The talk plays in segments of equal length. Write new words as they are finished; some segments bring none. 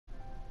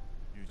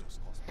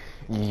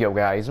Yo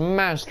guys,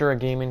 Master of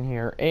Gaming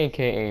here,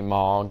 aka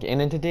Mog,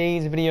 and in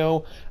today's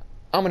video,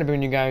 I'm gonna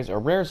bring you guys a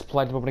rare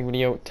supply opening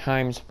video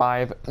times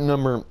 5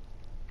 number.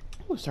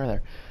 Oh, sorry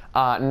there.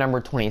 Number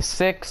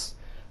 26.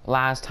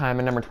 Last time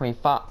at number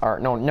 25, or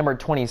no, number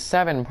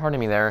 27. Pardon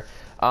me there.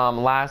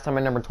 Last time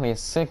at number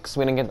 26,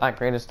 we didn't get that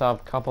great of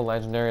stuff. Couple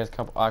legendaries, a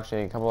couple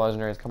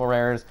legendaries, couple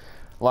rares,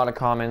 a lot of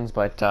commons,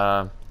 but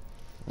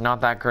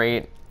not that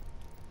great.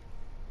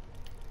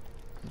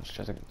 Let's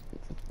just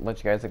let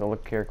you guys take a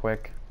look here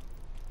quick.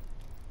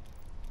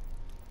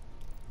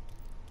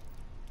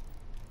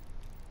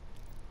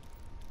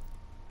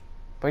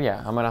 But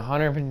yeah, I'm at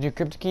 152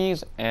 crypto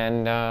keys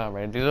and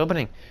ready to do the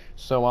opening.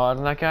 So other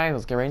than that, guys,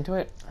 let's get right into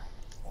it.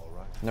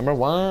 Right. Number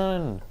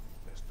 1.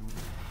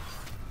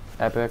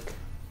 Epic,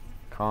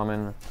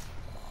 common,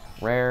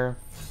 rare,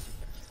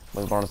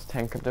 with bonus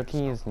 10 crypto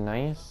keys,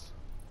 nice.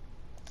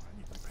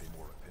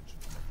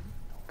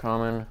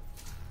 Common,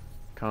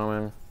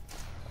 common,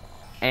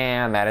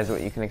 and that is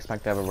what you can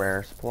expect to have a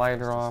rare supply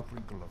drop.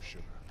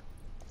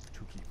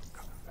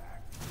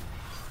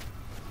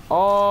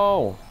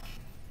 Oh!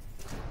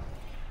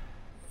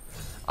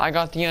 I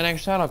got the NX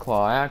Shadow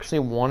Claw. I actually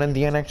wanted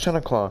the NX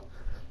Shadow Claw.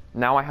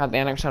 Now I have the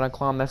NX Shadow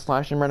Claw and that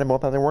Slash and Burn. I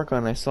both have to work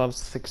on. I still have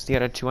 60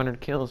 out of 200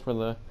 kills for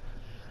the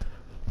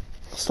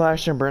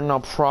Slash and Burn.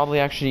 I'll probably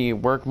actually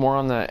work more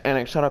on the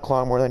NX Shadow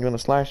Claw more than doing the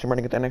Slash and Burn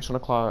to get the NX Shadow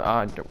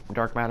Claw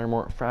Dark Matter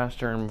more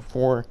faster and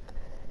before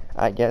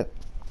I get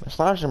the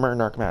Slash and Burn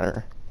Dark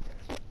Matter.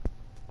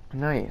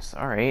 Nice.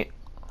 Alright.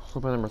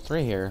 Flip number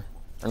 3 here.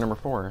 Or number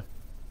 4.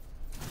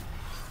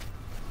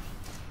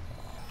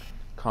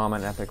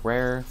 Common, epic,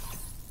 rare.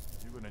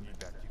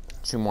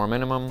 2 more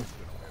minimum,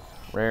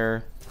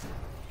 rare,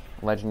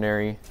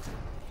 legendary,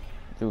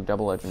 do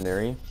double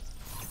legendary,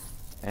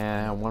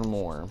 and 1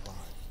 more.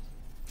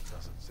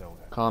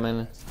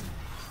 Common,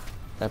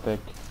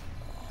 epic,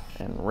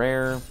 and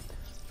rare.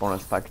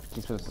 Bonus 5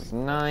 keys is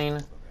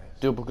 9.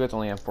 Duplicates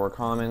only have 4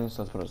 commons,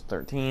 so that's what it's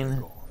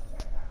 13.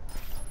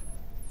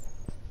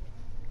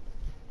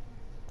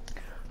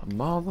 I'm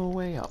all the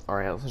way up.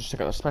 Alright, let's just check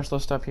out the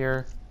specialist stuff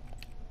here.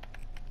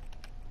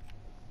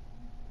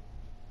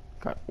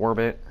 Got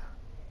Orbit.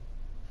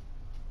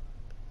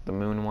 The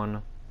moon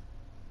one.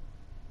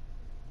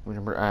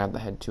 Remember, I have the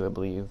head too, I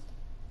believe.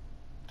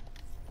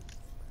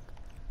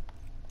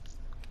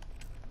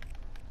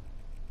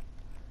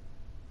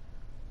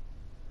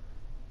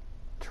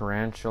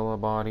 Tarantula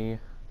body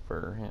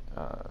for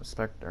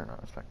Spectre,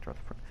 not Spectre,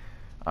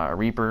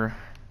 Reaper.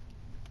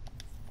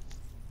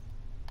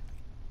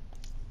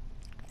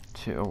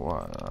 2,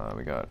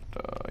 we got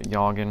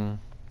Yoggin.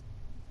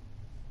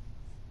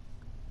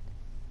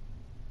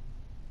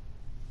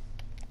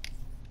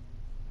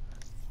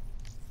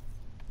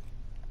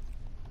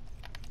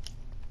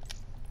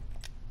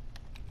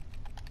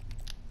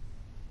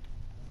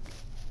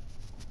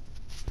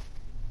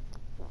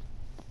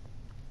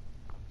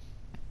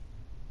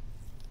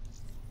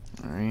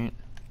 Alright.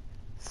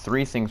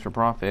 3 things for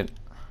profit.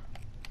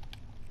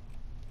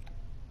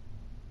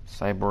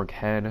 Cyborg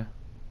head.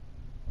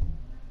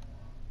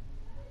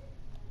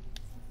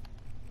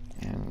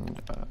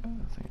 And I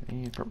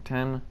think for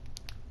 10.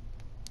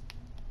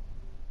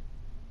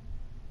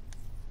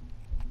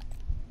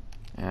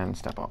 And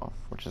step off,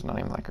 which is not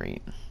even that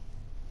great.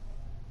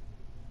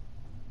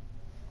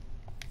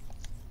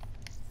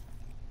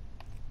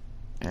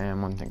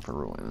 And 1 thing for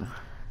ruin.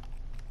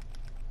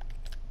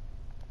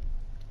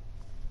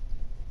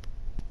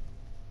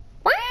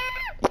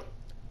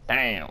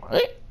 Damn.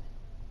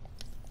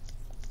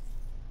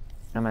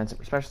 And then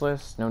super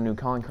specialist, no new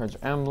calling cards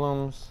or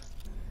emblems.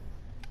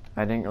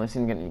 I didn't really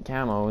seem to get any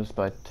camos,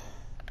 but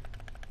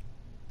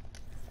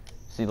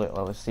see,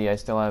 let's see, I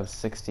still have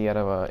 60 out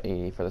of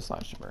 80 for the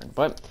Slash Burn.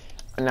 But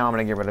now I'm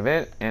gonna get rid of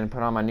it and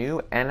put on my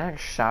new NX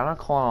Shadow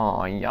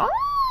Claw. Yeah!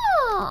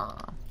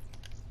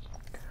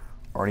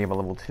 Already have a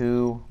level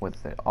 2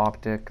 with the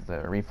optic,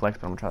 the reflex,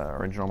 but I'm gonna try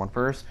the original one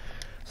first.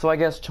 So I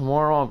guess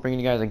tomorrow I'll bring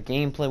you guys a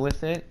gameplay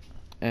with it.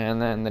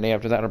 And then the day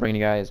after that, I'll bring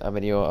you guys a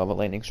video of a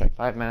Lightning Strike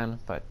 5-man.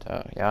 But,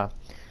 yeah.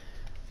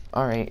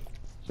 Alright.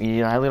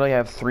 I literally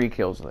have 3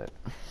 kills with it.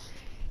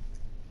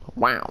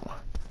 Wow.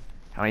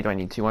 How many do I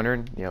need?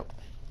 200? Yep.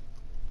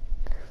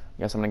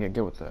 Guess I'm gonna get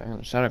good with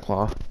the Shadow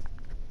Claw.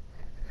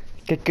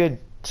 Get good,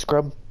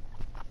 scrub.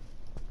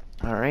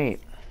 Alright.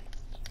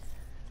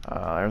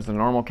 There's the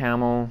normal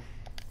camo.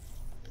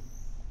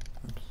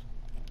 Oops.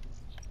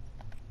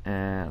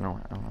 And I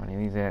don't have any of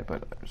these yet,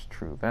 but there's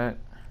True Vet.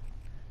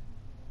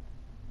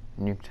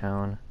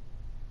 Nuketown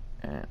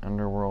and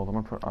Underworld. I'm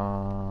gonna put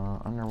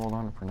Underworld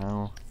on it for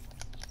now.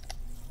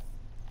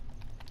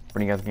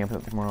 Bring you guys a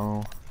gameplay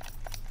tomorrow.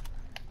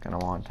 Gonna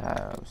want to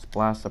have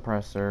Blast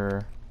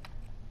Suppressor,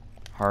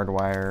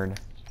 Hardwired,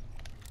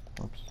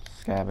 oops,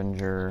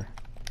 Scavenger,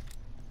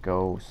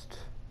 Ghost,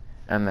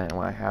 and then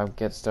when I have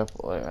get stuff,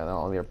 and then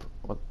all the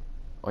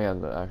oh yeah,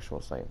 the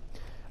actual site.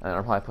 And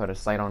I'll probably put a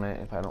sight on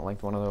it if I don't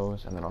like one of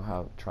those, and then I'll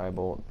have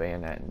Tribal,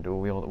 Bayonet, and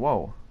Dual Wield.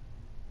 Whoa.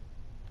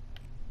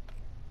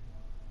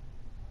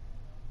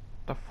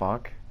 The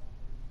fuck?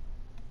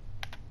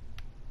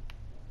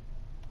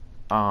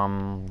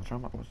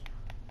 What was...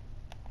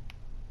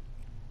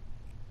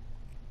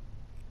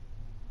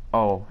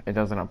 Oh, it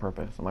does it on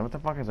purpose. I'm like, what the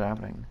fuck is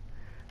happening?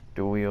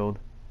 Dual wield,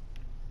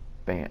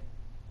 bayonet,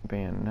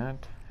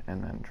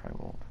 and then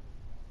tri-bolt.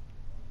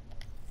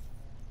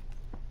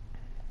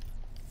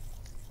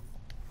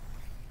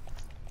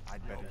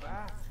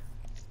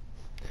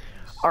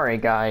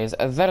 Alright guys,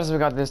 that is what we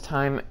got this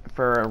time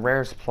for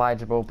Rare Supply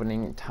Drop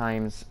Opening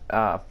times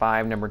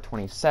 5, number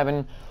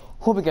 27.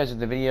 Hope you guys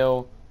enjoyed the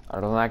video.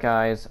 Other than that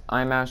guys,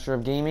 I'm Master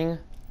of Gaming.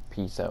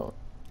 Peace out.